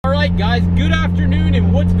Alright guys, good afternoon,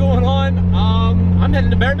 and what's going on? I'm heading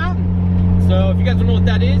to Bear Mountain. So if you guys don't know what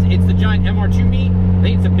that is, it's the giant MR2 meet. I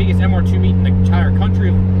think it's the biggest MR2 meet in the entire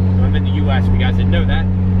country. I'm in the US, if you guys didn't know that.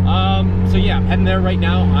 So yeah, I'm heading there right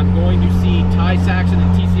now. I'm going to see Ty Saxon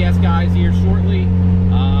and TCS guys here shortly.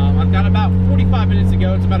 I've got about 45 minutes to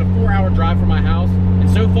go. It's about a 4-hour drive from my house. And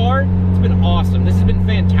so far, it's been awesome. This has been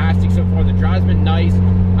fantastic so far. The drive's been nice.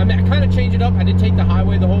 I kind of changed it up. I did take the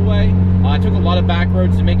highway the whole way. I took a lot of back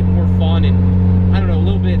roads to make it more fun and, I don't know, a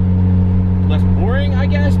little bit less boring, I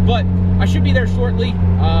guess. But I should be there shortly.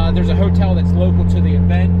 There's a hotel that's local to the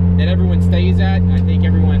event that everyone stays at. I think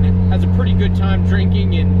everyone has a pretty good time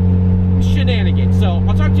drinking and shenanigans. So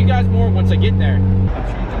I'll talk to you guys more once I get there.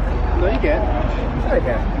 No, you can. Sure, you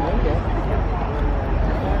can.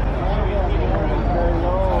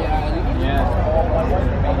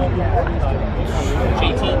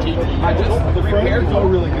 The frames are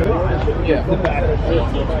really good. Yeah.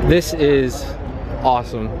 This is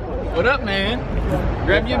awesome. What up, man?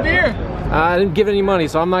 Grab you a beer. I didn't give any money,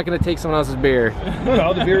 so I'm not going to take someone else's beer.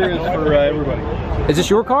 No, the beer is for everybody. Is this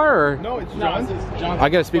your car, or? No, it's John's. I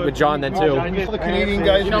got to speak with John then, too. The Canadian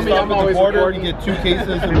guys, you stop at the border, you get 2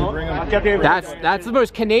 cases and you bring them. That's the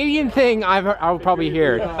most Canadian thing I'll probably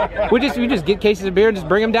hear. We just get cases of beer and just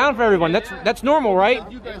bring them down for everyone. That's normal, right?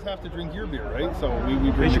 You guys have to drink your beer, right? So we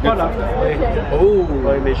bring you good stuff.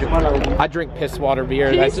 Oh, I drink piss water beer.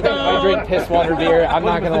 I drink piss water beer. I'm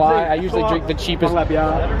not gonna lie. I usually drink the cheapest.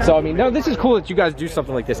 So I mean, no, this is cool that you guys do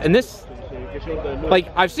something like this. And this, like,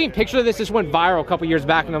 I've seen pictures of this. This went viral a couple years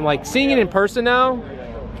back, and I'm like, seeing it in person now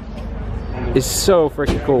is so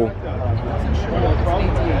freaking cool.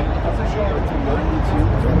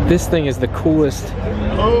 This thing is the coolest.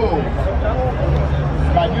 Oh,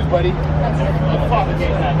 bad news, buddy.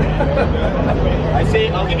 I say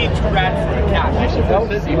I'll give you $2 for a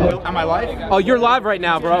cash. Am I live? Oh, you're live right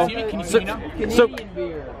now, bro. Can you see me now? So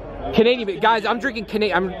Canadian, guys, I'm drinking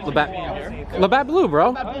Canadian. I'm Labatt Blue,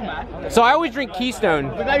 bro. So I always drink Keystone.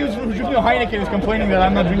 The guy who's drinking a Heineken is complaining that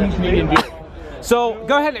I'm not drinking Canadian beer. So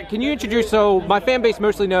go ahead. Can you introduce? So my fan base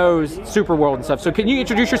mostly knows Super World and stuff. So can you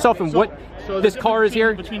introduce yourself and what this car is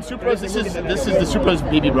here? Between Supras, this is the Supra's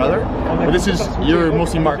baby brother, but this is your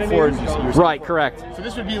mostly Mark 4s. Right, correct. So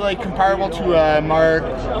this would be like comparable to a Mark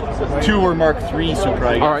 2 or Mark 3 Supra,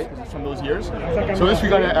 I guess, all right, from those years. So this we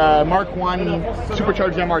got a Mark 1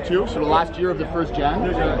 supercharged MR2, so the last year of the first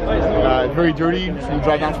gen. Very dirty, so we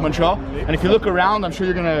drive down to Montreal. And if you look around, I'm sure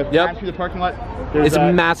you're gonna pass through the parking lot. It's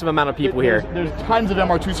a massive amount of people here. There's tons of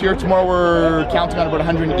MR2s here. Tomorrow we're counting on about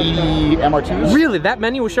 180 MR2s. Really? That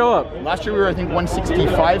many will show up? Last year we were, I think,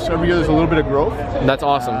 165, so every year there's a little bit of growth. That's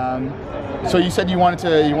awesome. So you said you wanted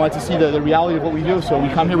to see the reality of what we do. So we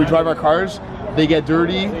come here, we drive our cars, they get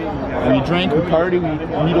dirty, we drink, we party, we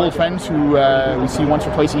meet old friends who we see once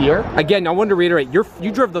or twice a year. Again, I wanted to reiterate,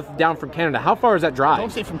 you drove down from Canada. How far is that drive? Don't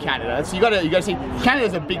say from Canada. So you gotta say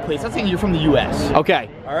Canada's a big place. That's saying you're from the US. Okay.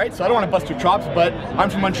 All right. So I don't want to bust your chops, but I'm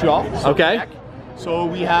from Montreal. So okay. Quebec. So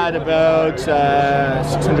we had about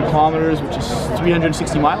 600 kilometers, which is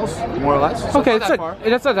 360 miles, more or less. So okay,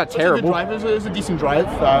 that's not that terrible. It was a decent drive.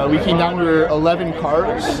 We came down, we were 11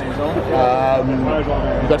 cars.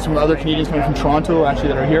 We've got some other Canadians coming from Toronto, actually,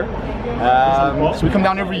 that are here. So we come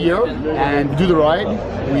down every year and we do the ride.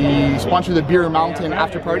 We sponsor the Beer Mountain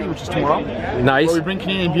after party, which is tomorrow. Nice. Where we bring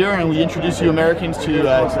Canadian beer and we introduce you Americans to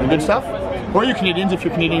the good stuff. Or you Canadians, if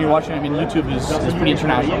you're Canadian, you're watching. I mean, YouTube is pretty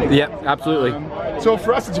international. Yeah, absolutely. So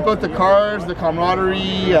for us, it's about the cars, the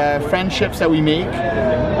camaraderie, friendships that we make.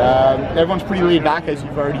 Everyone's pretty laid back, as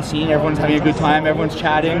you've already seen. Everyone's having a good time. Everyone's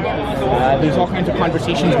chatting. There's all kinds of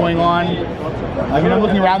conversations going on. I mean, I'm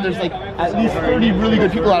looking around. There's like at least 30 really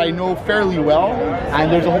good people that I know fairly well,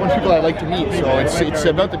 and there's a whole bunch of people I'd like to meet. So it's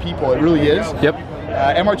about the people. It really is. Yep.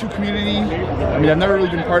 MR2 community, I mean, I've never really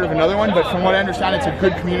been part of another one, but from what I understand, it's a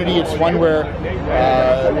good community. It's one where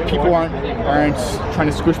people aren't trying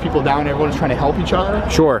to squish people down. Everyone's trying to help each other.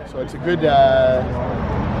 Sure. So it's a good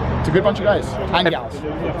bunch of guys and gals.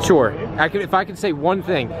 Sure. If I could say one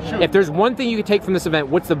thing, if there's one thing you could take from this event,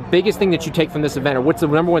 what's the biggest thing that you take from this event, or what's the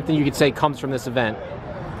number one thing you could say comes from this event?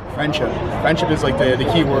 Friendship. Friendship is like the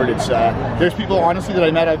key word. It's there's people honestly that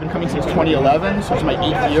I met. I've been coming since 2011, so it's my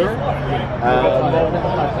 8th year.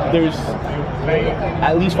 There's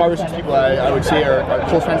at least 5 or 6 people I would say are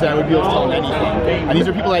close friends that I would be able to tell them anything. And these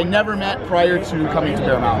are people I never met prior to coming to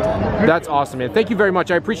Bear Mountain. That's awesome, man. Thank you very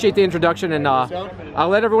much. I appreciate the introduction, and I'll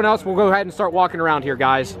let everyone else. We'll go ahead and start walking around here,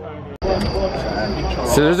 guys.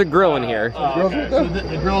 So there's a grill in here. So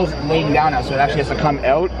the grill's laying down now, so it actually has to come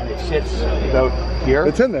out, and it sits about here.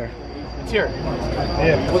 It's in there. It's here.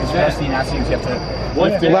 Yeah. What's nasty because you have to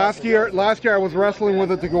lift it. Last year I was wrestling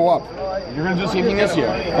with it to go up. You're gonna do the same thing this year.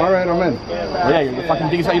 All right, I'm in. Yeah, you're the fucking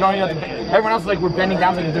biggest. You don't even have to. Everyone else is like, we're bending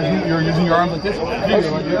down, like you're using your arms like this.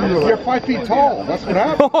 You're 5 feet tall. That's what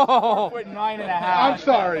happened. 9.5. I'm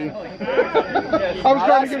sorry. I was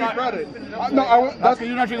trying to give you credit. No, that's because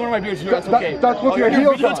you're not drinking one of my beers. So that's okay. That's what your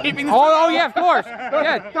heels on. Oh, yeah, of course.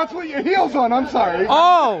 Yeah. That's what your heels on. I'm sorry.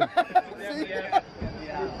 Oh.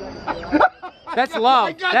 That's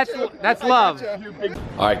love. That's love.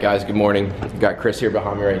 All right, guys. Good morning. We've got Chris here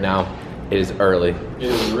behind me right now. It is early. It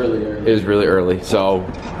is really early. It is really early. So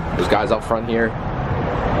there's guys up front here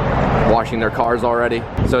washing their cars already.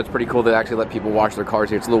 So it's pretty cool to actually let people wash their cars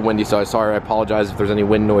here. It's a little windy, so I'm sorry. I apologize if there's any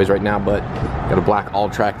wind noise right now, but got a black all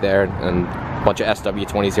track there and a bunch of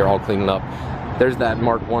SW20s here all cleaning up. There's that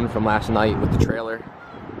Mark 1 from last night with the trailer.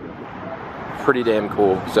 Pretty damn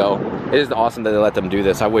cool. So it is awesome that they let them do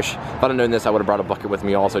this. I wish, if I'd have known this, I would have brought a bucket with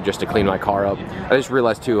me also just to clean my car up. I just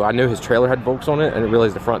realized too, I knew his trailer had Volks on it and I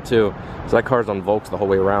realized the front too. So that car's on Volks the whole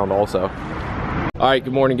way around also. All right,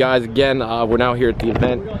 good morning guys. Again, we're now here at the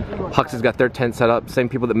event. Hux has got their tent set up. Same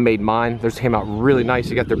people that made mine. Theirs came out really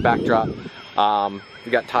nice. You got their backdrop.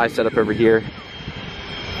 We got Ty set up over here.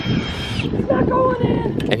 He's not going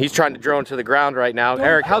in. And he's trying to drone to the ground right now.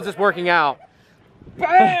 Eric, how's this working out?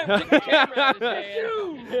 Bam! Take the camera out of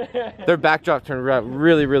his hand. Their backdrop turned out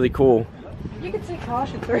really, really cool. You can see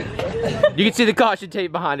caution through. You can see the caution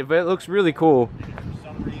tape behind it, but it looks really cool.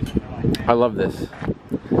 I love this.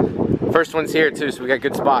 First one's here too, so we got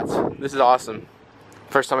good spots. This is awesome.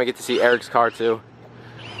 First time I get to see Eric's car too.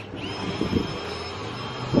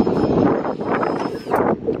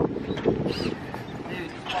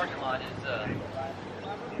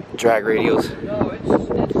 Drag radials.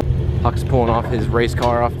 Huck's pulling off his race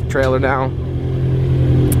car off the trailer now.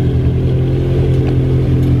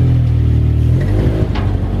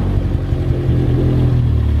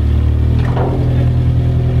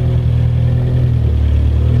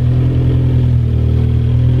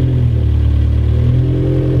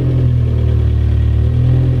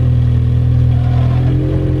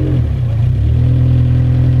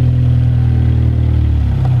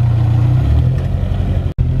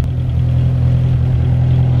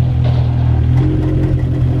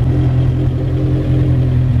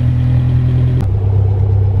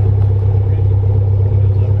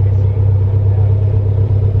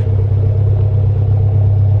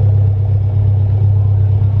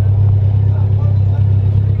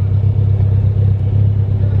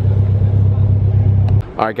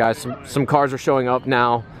 All right, guys, some cars are showing up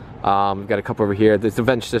now. We've got a couple over here. This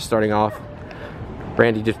event's just starting off.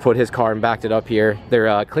 Randy just put his car and backed it up here.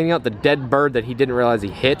 They're cleaning out the dead bird that he didn't realize he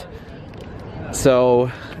hit.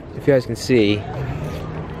 So, if you guys can see,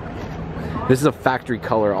 this is a factory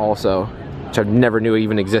color also, which I never knew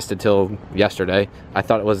even existed till yesterday. I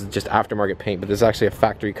thought it was just aftermarket paint, but this is actually a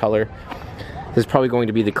factory color. This is probably going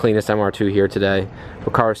to be the cleanest MR2 here today.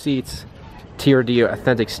 Recaro seats, TRD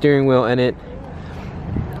authentic steering wheel in it,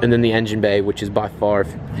 and then the engine bay, which is by far,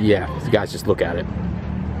 yeah, you guys just look at it.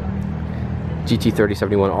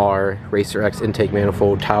 GT3071R, Racer X intake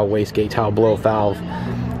manifold, tile wastegate, tile blow valve,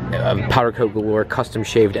 powder coat galore, custom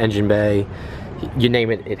shaved engine bay. You name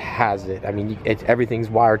it, it has it. I mean, everything's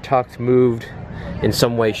wire tucked, moved in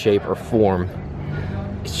some way, shape, or form.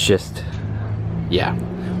 It's just, yeah.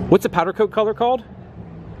 What's the powder coat color called?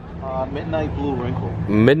 Midnight Blue Wrinkle.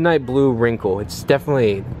 Midnight Blue Wrinkle. It's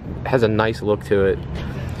definitely has a nice look to it.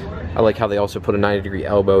 I like how they also put a 90-degree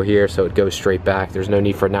elbow here so it goes straight back. There's no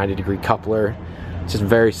need for a 90-degree coupler. It's just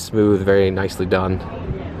very smooth, very nicely done.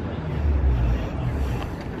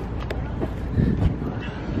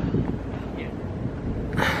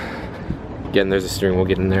 Again, there's a steering wheel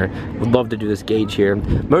getting there. Would love to do this gauge here.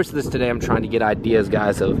 Most of this today I'm trying to get ideas,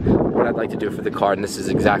 guys, of what I'd like to do for the car, and this is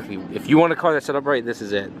exactly, if you want a car that's set up right, this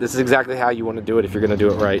is it. This is exactly how you want to do it if you're going to do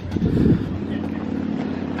it right.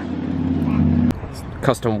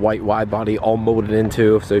 Custom white wide body, all molded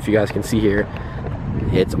into, so if you guys can see here,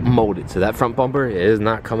 it's molded, so that front bumper is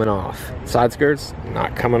not coming off. Side skirts,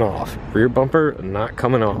 not coming off. Rear bumper, not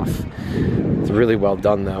coming off. It's really well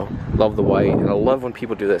done though. Love the white, and I love when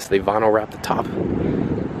people do this. They vinyl wrap the top.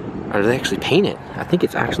 Or do they actually paint it? I think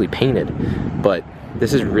it's actually painted, but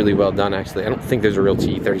this is really well done actually. I don't think there's a real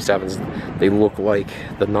TE37s. They look like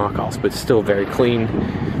the knockoffs, but still very clean.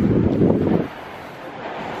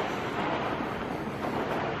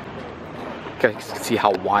 Okay, you can see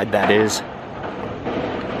how wide that is.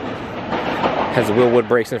 Has the wheel wood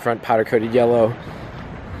brakes in the front, powder coated yellow.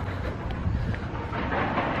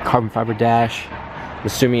 Carbon fiber dash. I'm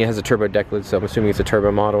assuming it has a turbo deck lid, so I'm assuming it's a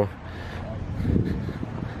turbo model.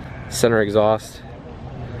 Center exhaust.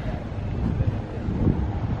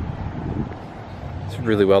 It's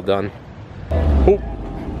really well done. Oh,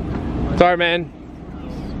 sorry, man.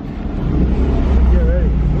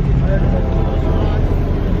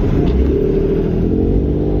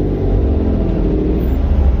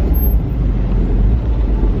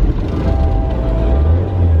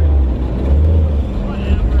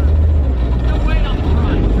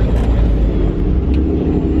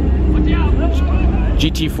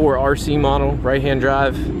 GT4 RC model, right-hand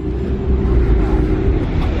drive.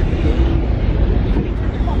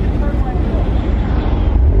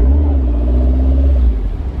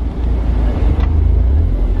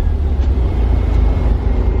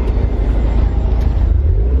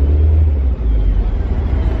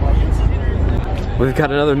 We've got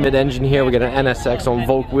another mid-engine here. We got an NSX on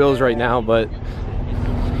Volk wheels right now, but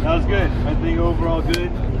that was good. I think overall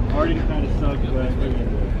good. Party kind of sucked, but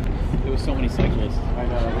there was so many cyclists. I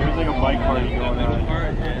know. There was like a bike party going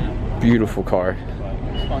on. Beautiful car.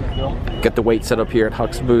 Got the weight set up here at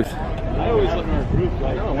Huck's booth. I always look at our group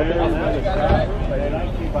like, oh, what the hell is that?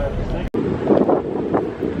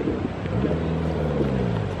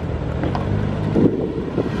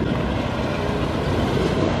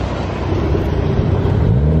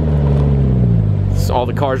 All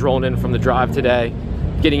the cars rolling in from the drive today.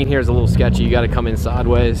 Getting in here is a little sketchy. You got to come in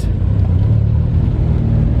sideways.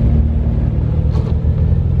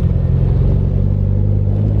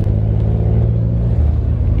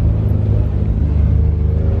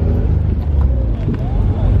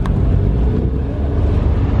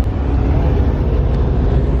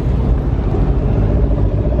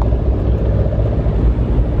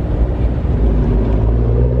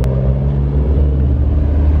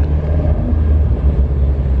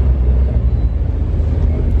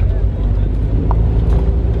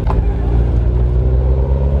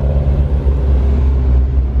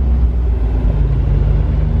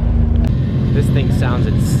 Sounds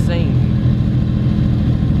insane.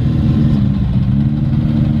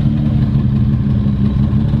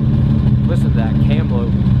 Listen to that cam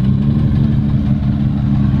load.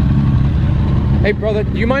 Hey brother,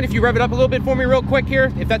 do you mind if you rev it up a little bit for me real quick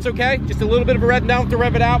here, if that's okay? Just a little bit of a rev down to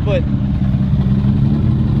rev it out, but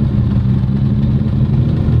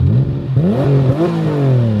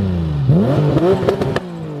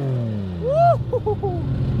woo!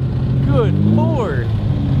 Good Lord.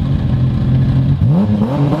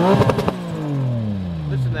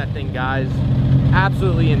 Listen to that thing, guys.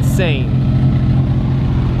 Absolutely insane.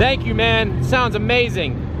 Thank you, man. Sounds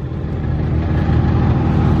amazing.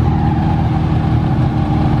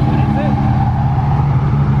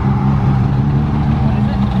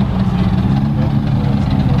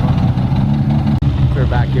 We're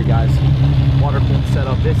back here, guys. Water pump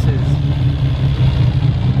setup. This is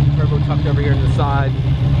turbo tucked over here to the side.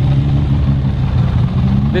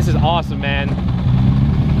 This is awesome, man.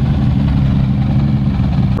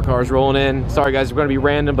 Cars rolling in. Sorry guys, we're going to be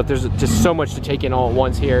random, but there's just so much to take in all at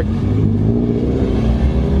once here.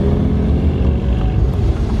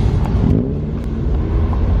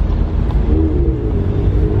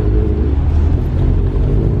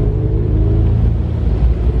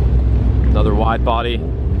 Another wide body.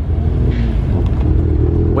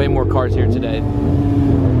 Way more cars here today.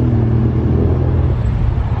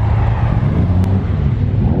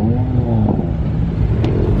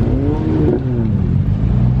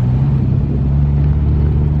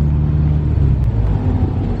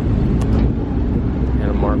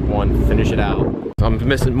 Finish it out. I'm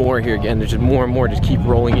missing more here again. There's just more and more just keep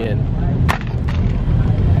rolling in.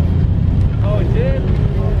 Oh, it did?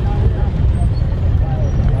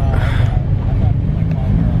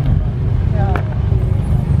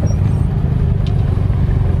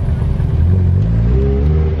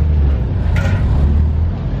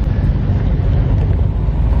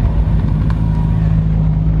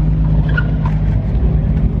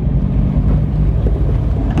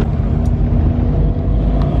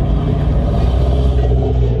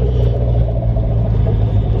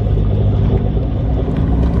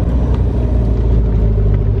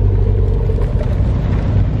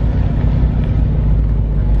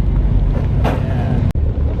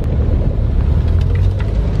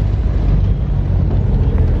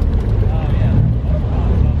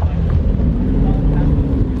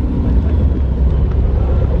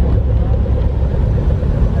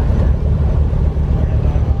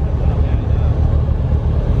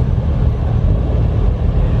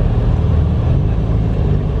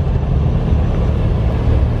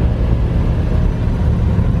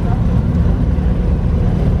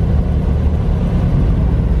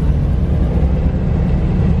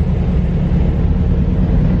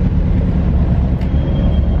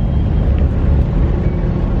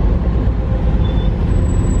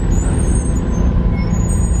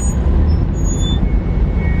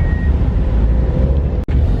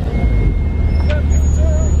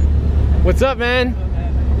 What's up, man?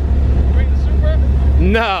 Bring the Supra?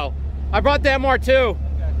 No, I brought the MR2.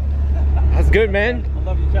 That's good, man. I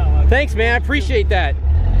love your channel. Thanks, man. I appreciate that.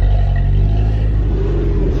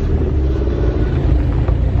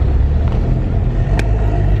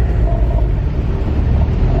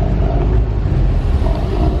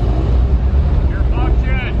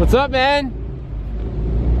 What's up, man?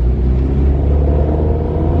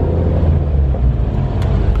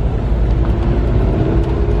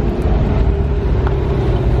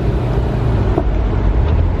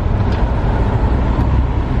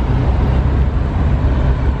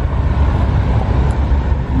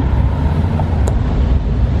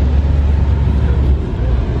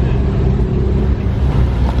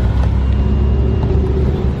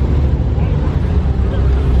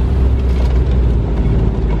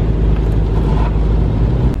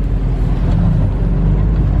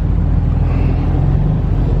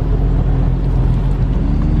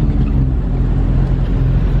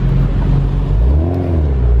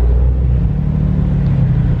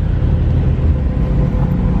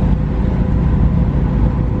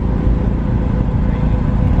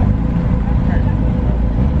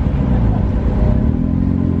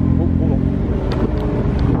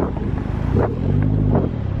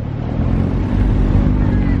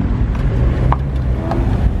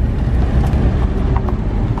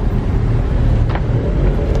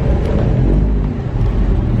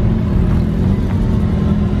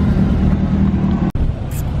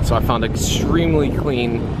 So I found extremely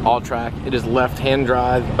clean all-track. It is left-hand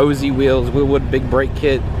drive, OZ wheels, Wheelwood big brake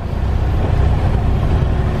kit.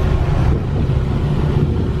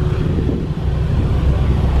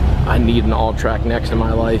 I need an all-track next in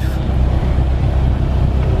my life.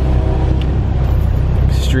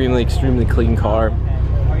 Extremely, extremely clean car.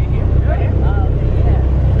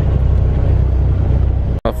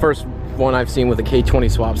 First one I've seen with a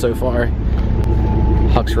K20 swap so far.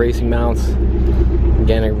 Hux racing mounts.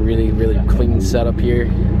 Again, a really, really clean setup here.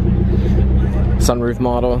 Sunroof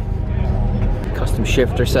model. Custom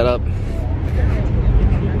shifter setup.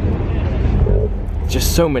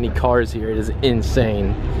 Just so many cars here, it is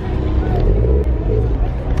insane.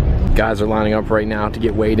 Guys are lining up right now to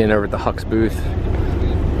get weighed in over at the Hux booth.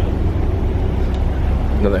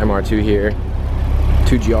 Another MR2 here.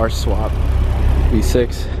 2GR swap.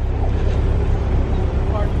 V6.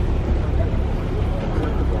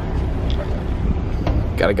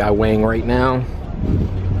 Got a guy weighing right now.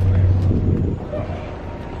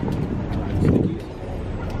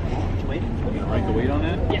 Write the weight on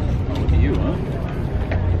that? Yeah. Look at you, huh?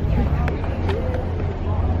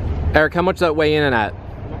 Eric, how much does that weigh in at?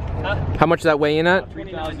 Huh? How much does that weigh in at?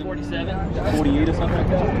 3,047. 48 or something like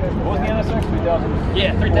that. What was the NSX? 3,000?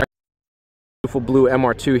 Yeah, 3,000. Beautiful blue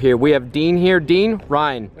MR2 here. We have Dean here. Dean,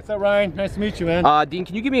 Ryan. What's up, Ryan? Nice to meet you, man. Dean,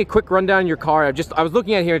 can you give me a quick rundown of your car? I was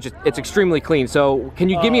looking at it here. It's extremely clean. So can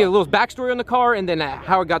you give me a little backstory on the car and then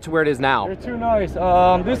how it got to where it is now? You're too nice.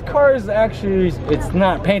 This car is actually, it's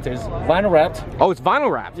not painted. It's vinyl wrapped. Oh, it's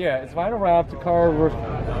vinyl wrapped. Yeah, it's vinyl wrapped. The car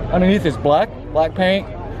underneath is black paint,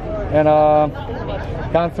 and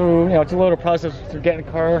gone through, it's a little process to getting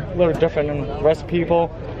the car a little different than the rest of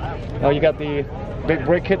people. You got the big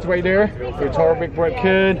brake kits right there. The Toro big brake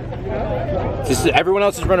kit. Everyone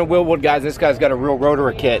else is running Wheelwood, guys, and this guy's got a real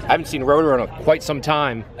Rotor kit. I haven't seen Rotor in quite some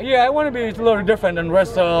time. Yeah, I want to be a little different than the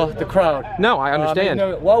rest of the crowd. No, I understand.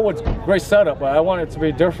 Wellwood's great setup, but I want it to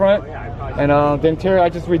be different. And the interior, I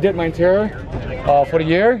just redid my interior for the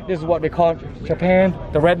year. This is what they call Japan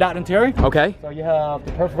the red dot interior. Okay. So you have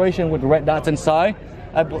the perforation with the red dots inside.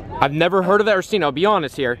 I've never heard of that or seen it, I'll be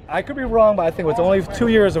honest here. I could be wrong, but I think it was only 2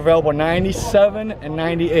 years available, 97 and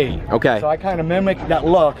 98. Okay. So I kind of mimicked that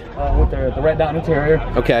look with the red dot interior.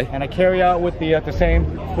 Okay. And I carry out with the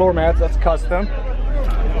same floor mats, that's custom.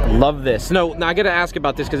 Love this. No, I gotta ask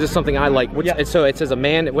about this because this is something I like. So it says a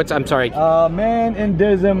man, I'm sorry. Man in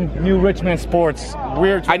Dism, New Richmond Sports.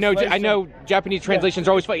 Weird translation. I know Japanese translations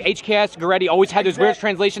are always funny. HKS, Goretti always had those weird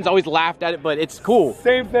translations, always laughed at it, but it's cool.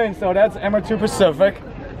 Same thing, so that's MR2 Pacific.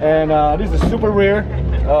 And these are super rare.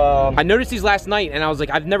 I noticed these last night and I was like,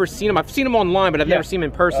 I've never seen them. I've seen them online, but I've never seen them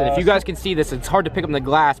in person. If you guys can see this, it's hard to pick up in the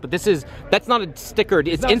glass, but that's not a sticker.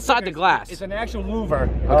 It's inside the glass. It's an actual louver.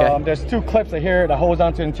 Okay. There's two clips here that holds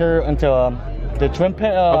onto the interior until the trim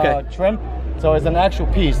pin. Trim. So it's an actual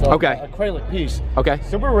piece. Okay. Acrylic piece. Okay.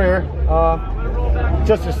 Super rare.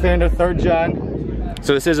 Just a standard 3rd gen.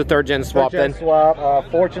 So this is a 3rd gen swap then? Swap.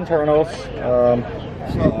 Forge internals.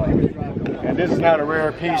 And this is not a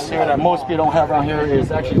rare piece here that most people don't have around here.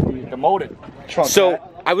 Is actually the molded trunk. So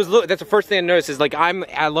that's the first thing I noticed is like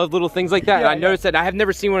I love little things like that. Yeah, and I noticed that I have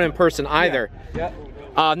never seen one in person either. Yeah.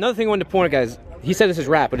 Another thing I wanted to point out, guys, he said this is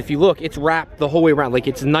wrapped, but if you look, it's wrapped the whole way around. Like,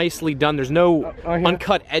 it's nicely done. There's no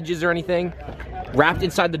uncut edges or anything. Wrapped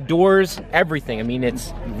inside the doors, everything. I mean,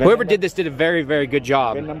 it's whoever did this did a very, very good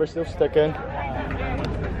job. VIN number still sticking.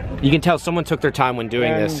 You can tell someone took their time when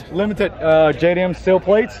doing this. Limited JDM steel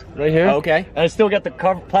plates right here. Okay. And I still got the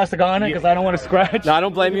plastic on it because I don't want to scratch. No, I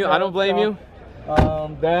don't blame you. I don't blame you.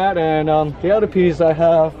 That and the other piece I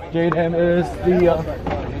have JDM is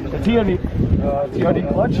the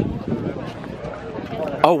TRD clutch.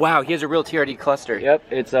 Oh wow, he has a real TRD cluster. Yep,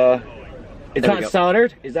 it's not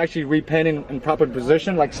soldered. It's actually repinned in proper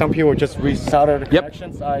position. Like some people just resolder the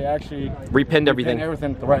connections. I actually repinned everything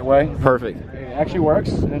the right way. Perfect. It actually works.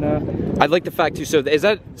 And I like the fact too. So is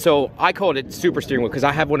that so? I called it super steering wheel because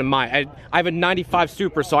I have one in mine. I have a '95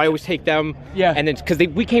 Super, so I always take them. Yeah. And then because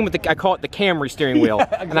we came with I call it the Camry steering wheel,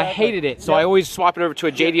 exactly. And I hated it, so I always swap it over to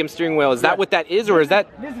a JDM steering wheel. Is that what that is, or is that?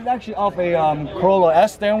 This is actually off a Corolla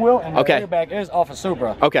S steering wheel, and the airbag is off a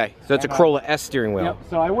Supra. Okay, so it's a Corolla S steering wheel. Yep.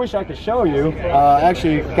 So I wish I could show you. I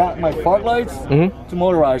actually got my fog lights to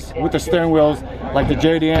motorize with the steering wheels like the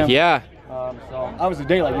JDM. Yeah. So I was a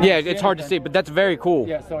day like yeah, it's hard to see, but that's very cool.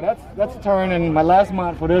 Yeah, so that's a turn, and my last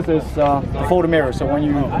mod for this is the fold mirror. So when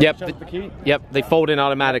you shut the key, they fold in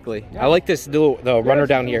automatically. I like this the runner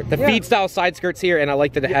down here, the feed style side skirts here, and I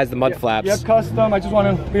like that it has the mud flaps. Yeah, custom. I just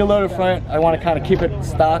want to be a little different. I want to kind of keep it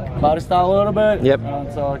stock body style a little bit. Yep.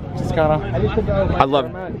 So just kind of. I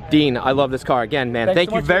love Dean. I love this car again, man.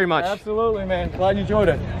 Thank you very much. Absolutely, man. Glad you enjoyed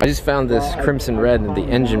it. I just found this crimson red in the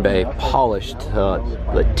engine bay, polished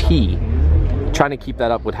the T. Trying to keep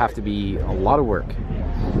that up would have to be a lot of work.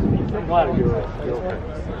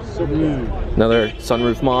 Another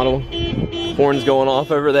sunroof model. Horns going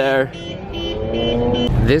off over there.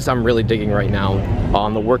 This I'm really digging right now.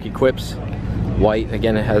 On the work equips, white.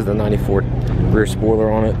 Again, it has the 94 rear spoiler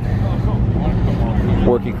on it.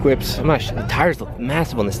 Work equips. I'm not sure. The tires look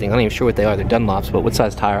massive on this thing. I'm not even sure what they are. They're Dunlops, but what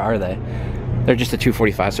size tire are they? They're just a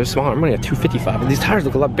 245, so they're small. I'm running a 255, but these tires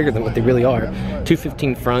look a lot bigger than what they really are.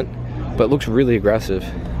 215 front. But it looks really aggressive.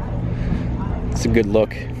 It's a good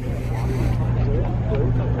look.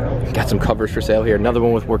 Got some covers for sale here. Another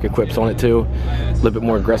one with work equips on it too. A little bit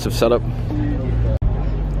more aggressive setup.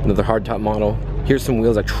 Another hardtop model. Here's some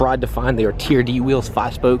wheels I tried to find. They are TRD wheels,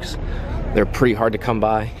 5 spokes. They're pretty hard to come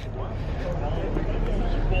by.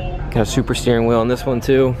 Got a super steering wheel on this one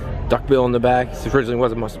too. Duckbill in the back. This originally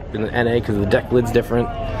wasn't, must have been an NA because the deck lid's different.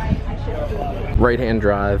 Right-hand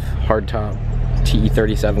drive, hardtop.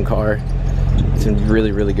 TE37 car. It's in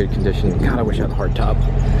really, really good condition. God, I wish I had a hard top.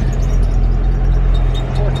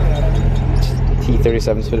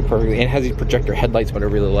 T37's fitted perfectly. And it has these projector headlights, what I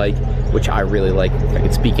really like, which I really like. I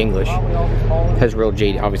can speak English. It has real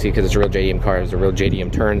JD, obviously because it's a real JDM car, there's a real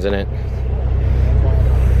JDM turns in it.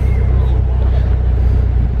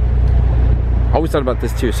 I always thought about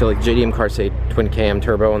this too. So like JDM cars say twin cam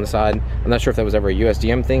turbo on the side. I'm not sure if that was ever a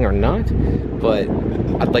USDM thing or not, but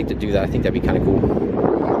I'd like to do that. I think that'd be kind of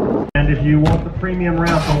cool. And if you want the premium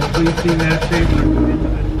raffle, please see Matt Shaver into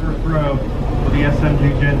this first row for the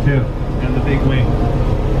SMG Gen 2 and the big wing.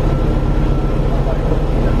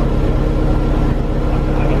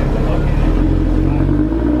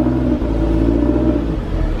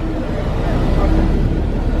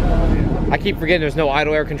 I keep forgetting there's no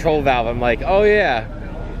idle air control valve. I'm like, oh yeah.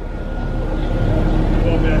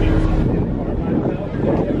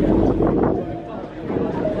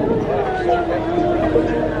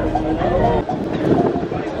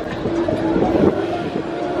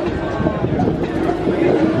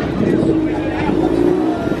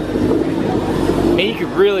 And you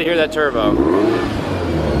can really hear that turbo.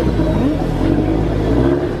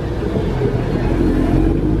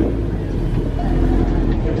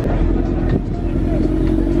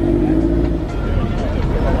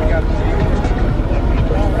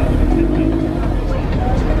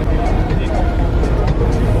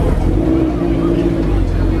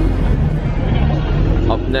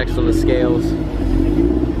 Next on the scales.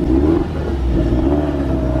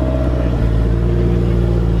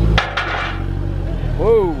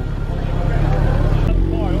 Whoa.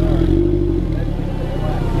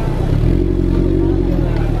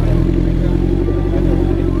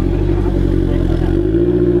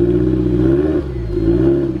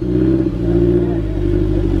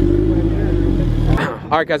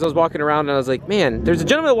 Alright guys, I was walking around and I was like, man, there's a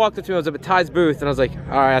gentleman that walked up to me. I was up at Ty's booth and I was like,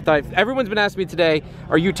 alright, I thought everyone's been asking me today,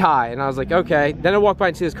 are you Ty? And I was like, okay. Then I walked by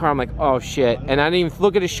and see this car, I'm like, oh shit. And I didn't even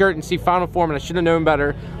look at his shirt and see Final Form, and I should have known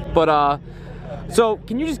better. But so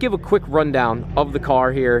can you just give a quick rundown of the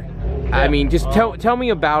car here? Yeah. I mean, just tell me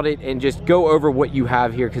about it and just go over what you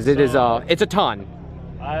have here, because it is it's a ton.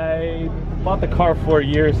 I bought the car 4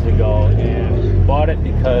 years ago, and bought it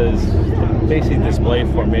because basically display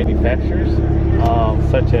for manufacturers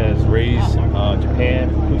such as Raise Japan,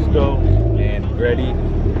 Cusco, and Gredi.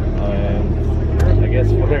 I guess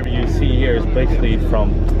whatever you see here is basically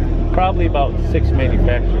from probably about 6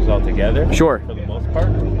 manufacturers altogether. Sure. For the most part.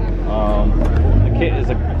 The kit is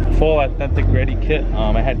a full authentic Gredi kit.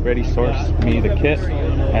 I had Gredi source me the kit.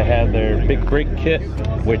 I had their big brake kit,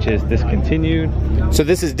 which is discontinued. So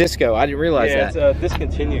this is disco. I didn't realize that. Yeah, it's a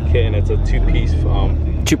discontinued kit, and it's a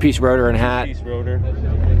two-piece rotor and hat. Two-piece rotor.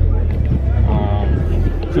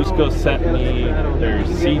 Cusco sent me their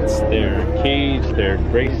seats, their cage, their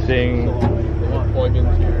racing.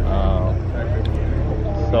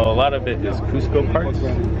 So a lot of it is Cusco parts.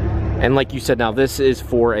 And like you said, now this is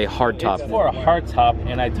for a hard top. It's for a hard top,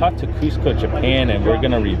 and I talked to Cusco Japan, and we're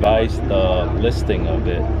gonna revise the listing of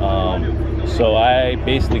it. So I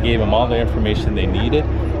basically gave them all the information they needed.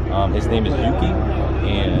 His name is Yuki,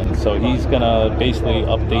 and so he's gonna basically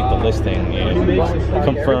update the listing and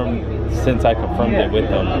confirm, since I confirmed it with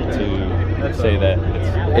him, to say that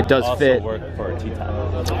it does also fit. Work for a T-top.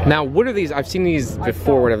 Now, what are these? I've seen these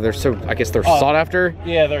before. Whatever. They're so. I guess they're sought after.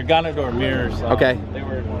 Yeah, they're Ganador mirrors. Okay. They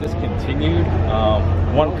were discontinued.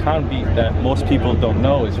 One concept that most people don't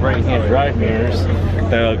know is right-hand drive mirrors.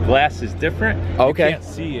 The glass is different. Okay. You can't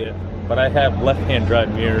see it, but I have left-hand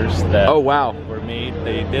drive mirrors that. Oh wow. Were made.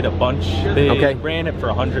 They did a bunch. They okay. ran it for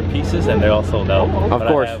 100 pieces, and they all sold out. Of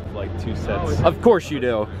course. I have like 2 sets. Of course you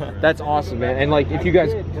do. That's awesome, man. And like, if you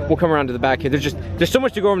guys will come around to the back here, there's so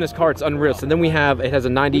much to go over in this car. It's unreal. So then we have, it has a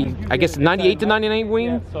 90, I guess 98 to 99 wing,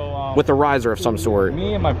 yeah, so, with a riser of some sort.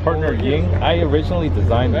 Me and my partner Ying, I originally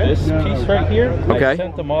designed this piece right here. Okay. I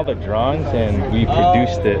sent them all the drawings, and we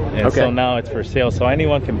produced it. And so now it's for sale. So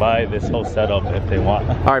anyone can buy this whole setup if they want.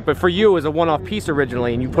 All right, but for you, it was a one-off piece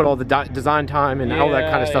originally, and you put all the design time and all that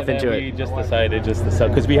kind of stuff into it. We just decided just to sell,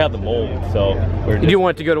 because we have the mold, so we're just, you don't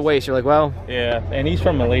want it to go to waste. You're like, well. Yeah, and he's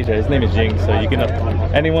from Malaysia. His name is Jing, so you can,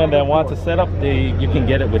 anyone that wants a setup, you can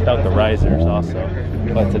get it without the risers also.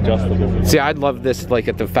 But it's adjustable. See, I'd love this like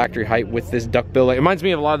at the factory height with this duckbill. It reminds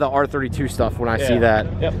me of a lot of the R32 stuff when I see that.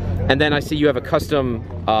 Yep. And then I see you have a custom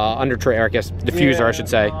under tray, or I guess diffuser, I should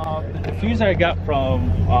say. The diffuser I got from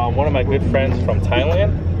one of my good friends from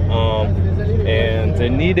Thailand. And it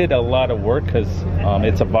needed a lot of work because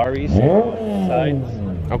it's a Varis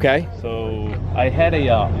sides. Okay. So I had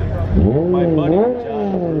my buddy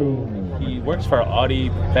John, he works for Audi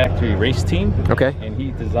factory race team. Okay. And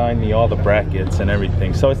he designed me all the brackets and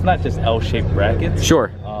everything. So it's not just L-shaped brackets.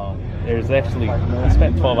 Sure. There's actually, he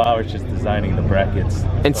spent 12 hours just designing the brackets.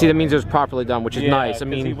 And see, that means it was properly done, which is nice. I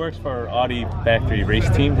mean, he works for Audi factory race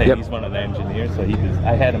team, and he's one of the engineers, so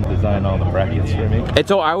I had him design all the brackets for me. And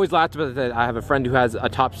so I always laughed about that. I have a friend who has a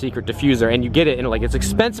top secret diffuser, and you get it, and like, it's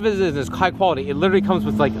expensive as it is, it's high quality. It literally comes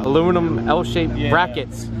with like aluminum L-shaped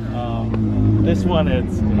brackets. This one,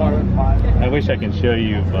 I wish I can show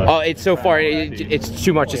you, but oh, it's so far, it's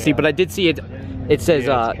too much to see, but I did see it. It says,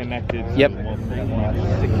 it's connected. Yep.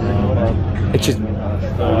 It's just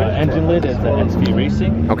engine lid is the SV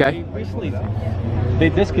Racing. Okay. They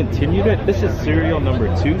discontinued it. This is serial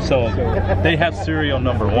number 2, so they have serial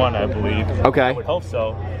number 1, I believe. Okay. I would hope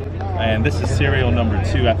so. And this is serial number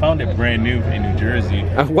 2. I found it brand new in New Jersey.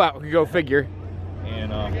 Wow, go figure.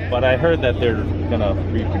 And but I heard that they're gonna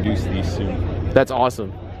reproduce these soon. That's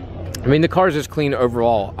awesome. I mean, the car's just clean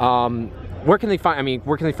overall. Where can they find? I mean,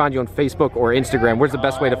 where can they find you on Facebook or Instagram? Where's the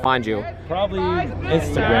best way to find you? Probably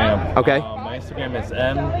Instagram. Okay. My Instagram is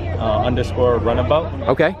m_runabout.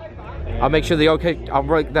 Okay. I'll make sure I'll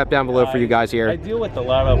write that down below for you guys here. I deal with a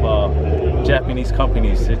lot of Japanese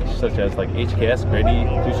companies such as like HKS, Gredi,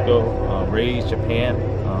 Cusco, Raise Japan.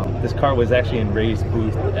 This car was actually in Ray's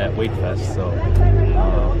booth at Wakefest, so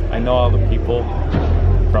I know all the people.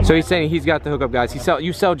 So he's saying he's got the hookup, guys.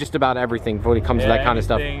 You sell just about everything when it comes to that kind of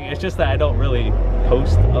stuff. It's just that I don't really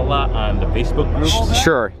post a lot on the Facebook groups.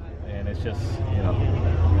 Sure. And it's just, you know.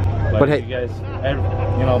 But hey, you guys,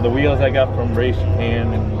 you know, the wheels I got from Race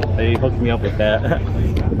Japan, and they hooked me up with that.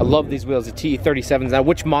 I love these wheels, the TE37s. Now,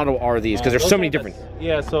 which model are these? Because there's so many different.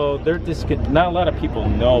 Yeah, so they're not a lot of people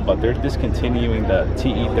know, but they're discontinuing the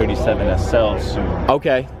TE37 SL soon.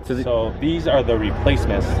 Okay. So these are the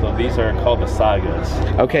replacements. So these are called the Sagas.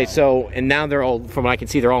 Okay, so, and now they're all, from what I can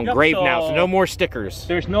see, they're all engraved now, so no more stickers.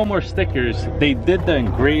 There's no more stickers. They did the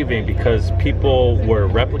engraving because people were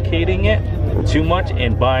replicating it too much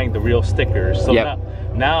and buying the real stickers. So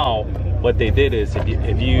now what they did is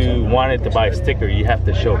if you wanted to buy a sticker, you have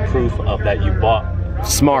to show proof of that you bought.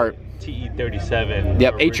 Smart. TE37.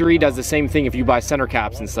 Yep, HRE does the same thing if you buy center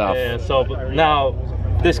caps and stuff. Yeah, so now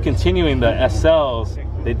discontinuing the SLs,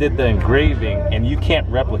 they did the engraving, and you can't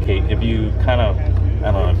replicate. If you kind of,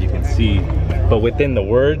 I don't know if you can see, but within the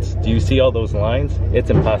words, do you see all those lines? It's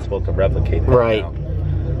impossible to replicate that Right.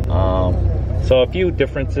 now. So a few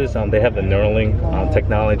differences. They have the knurling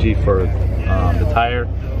technology for the tire.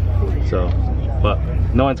 So, but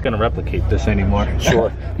no one's gonna replicate this anymore.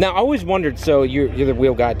 Sure. Now I always wondered. So you're the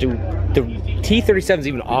wheel guy. Do T37s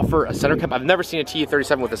even offer a center cap? I've never seen a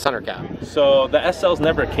T37 with a center cap. So the SLs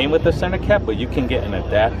never came with a center cap, but you can get an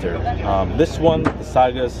adapter. This one, the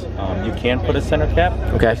Sagas, you can put a center cap.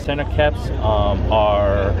 Okay. The center caps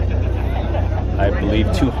are, I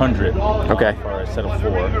believe, 200. Okay. For a set of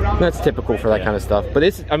 4. That's typical for that kind of stuff. But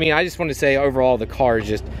it's, I mean, I just want to say overall the car is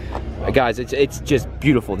just, guys, it's just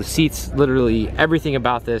beautiful. The seats, literally everything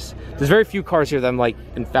about this. There's very few cars here that I'm like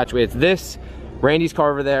infatuated. It's this, Randy's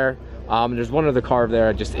car over there. There's one other car over there.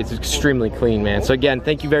 It's extremely clean, man. So again,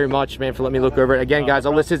 thank you very much, man, for letting me look over it. Again, guys,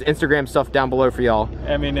 I'll list his Instagram stuff down below for y'all.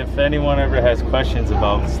 I mean, if anyone ever has questions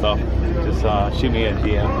about stuff, just shoot me a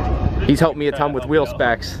DM. He's helped me a ton with wheel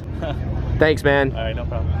specs. Thanks, man. All right, no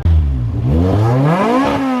problem.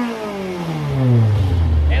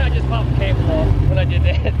 And I just popped the cable off when I did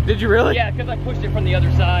that. Did you really? Yeah, because I pushed it from the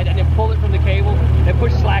other side and then pulled it from the cable and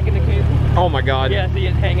pushed slack in the cable. Oh my God. Yeah, see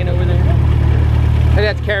it hanging over there. Hey,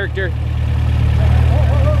 that's character.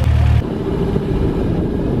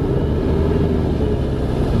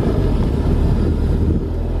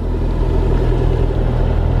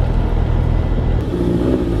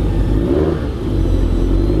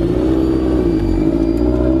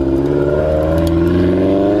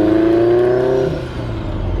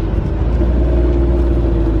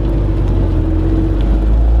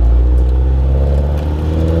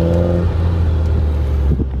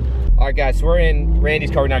 All right, guys, so we're in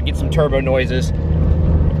Randy's car now, get some turbo noises.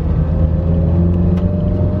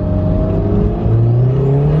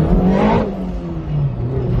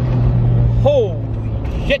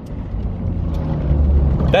 Holy shit.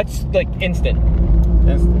 That's like instant.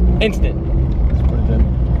 Instant. It's pretty good.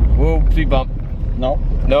 Whoa, speed bump. Nope.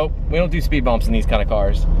 Nope, we don't do speed bumps in these kind of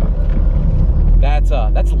cars. That's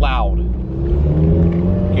loud.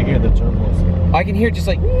 You can hear the turbos. I can hear just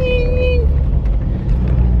like,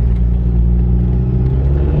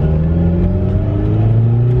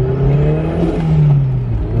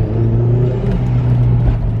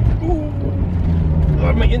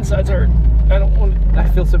 my insides hurt. I don't want to, I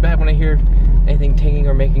feel so bad when I hear anything tinging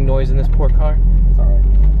or making noise in this poor car. It's alright.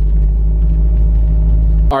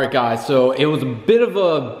 All right, guys, so it was a bit of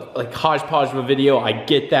a like hodgepodge of a video. I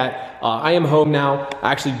get that. I am home now.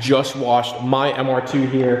 I actually just washed my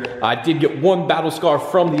MR2 here. I did get one battle scar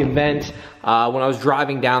from the event when I was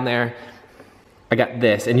driving down there. I got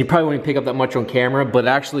this, and you probably won't pick up that much on camera, but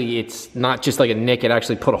actually it's not just like a nick, it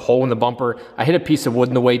actually put a hole in the bumper. I hit a piece of wood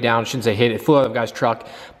on the way down, I shouldn't say hit, it flew out of the guy's truck.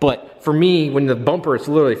 But for me, when the bumper is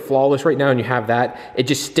literally flawless right now and you have that, it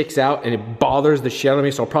just sticks out and it bothers the shit out of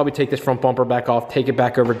me, so I'll probably take this front bumper back off, take it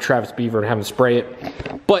back over to Travis Beaver and have him spray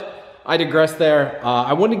it. But I digress there.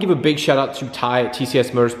 I wanted to give a big shout out to Ty at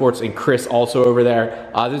TCS Motorsports and Chris also over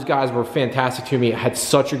there. Those guys were fantastic to me. I had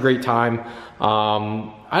such a great time.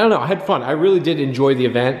 I don't know, I had fun. I really did enjoy the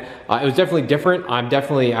event. It was definitely different.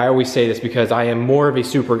 I always say this because I am more of a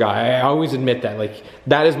super guy. I always admit that, like,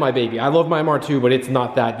 that is my baby. I love my MR2, but it's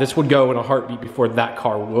not that. This would go in a heartbeat before that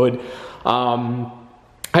car would.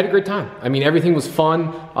 I had a great time. I mean, everything was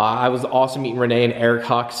fun. I was awesome meeting Renee and Eric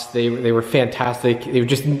Hux. They were fantastic. They were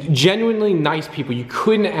just genuinely nice people. You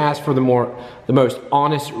couldn't ask for the most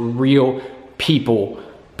honest, real people,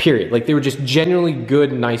 period. Like, they were just genuinely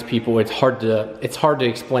good, nice people. It's hard to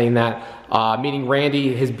explain that. Meeting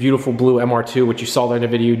Randy, his beautiful blue MR2, which you saw there in the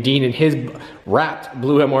video. Dean and his wrapped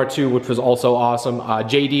blue MR2, which was also awesome.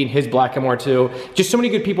 JD and his black MR2. Just so many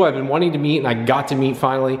good people I've been wanting to meet, and I got to meet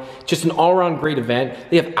finally. Just an all-around great event.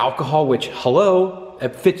 They have alcohol, which, hello,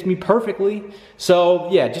 it fits me perfectly. So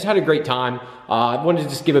yeah, just had a great time. I wanted to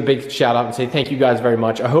just give a big shout out and say thank you guys very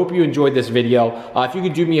much. I hope you enjoyed this video. If you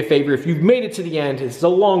could do me a favor, if you've made it to the end, it's a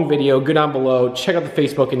long video, go down below, check out the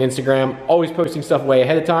Facebook and Instagram, always posting stuff way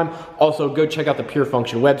ahead of time. Also, go check out the Pure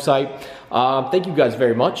Function website. Thank you guys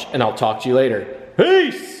very much, and I'll talk to you later.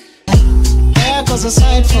 Peace!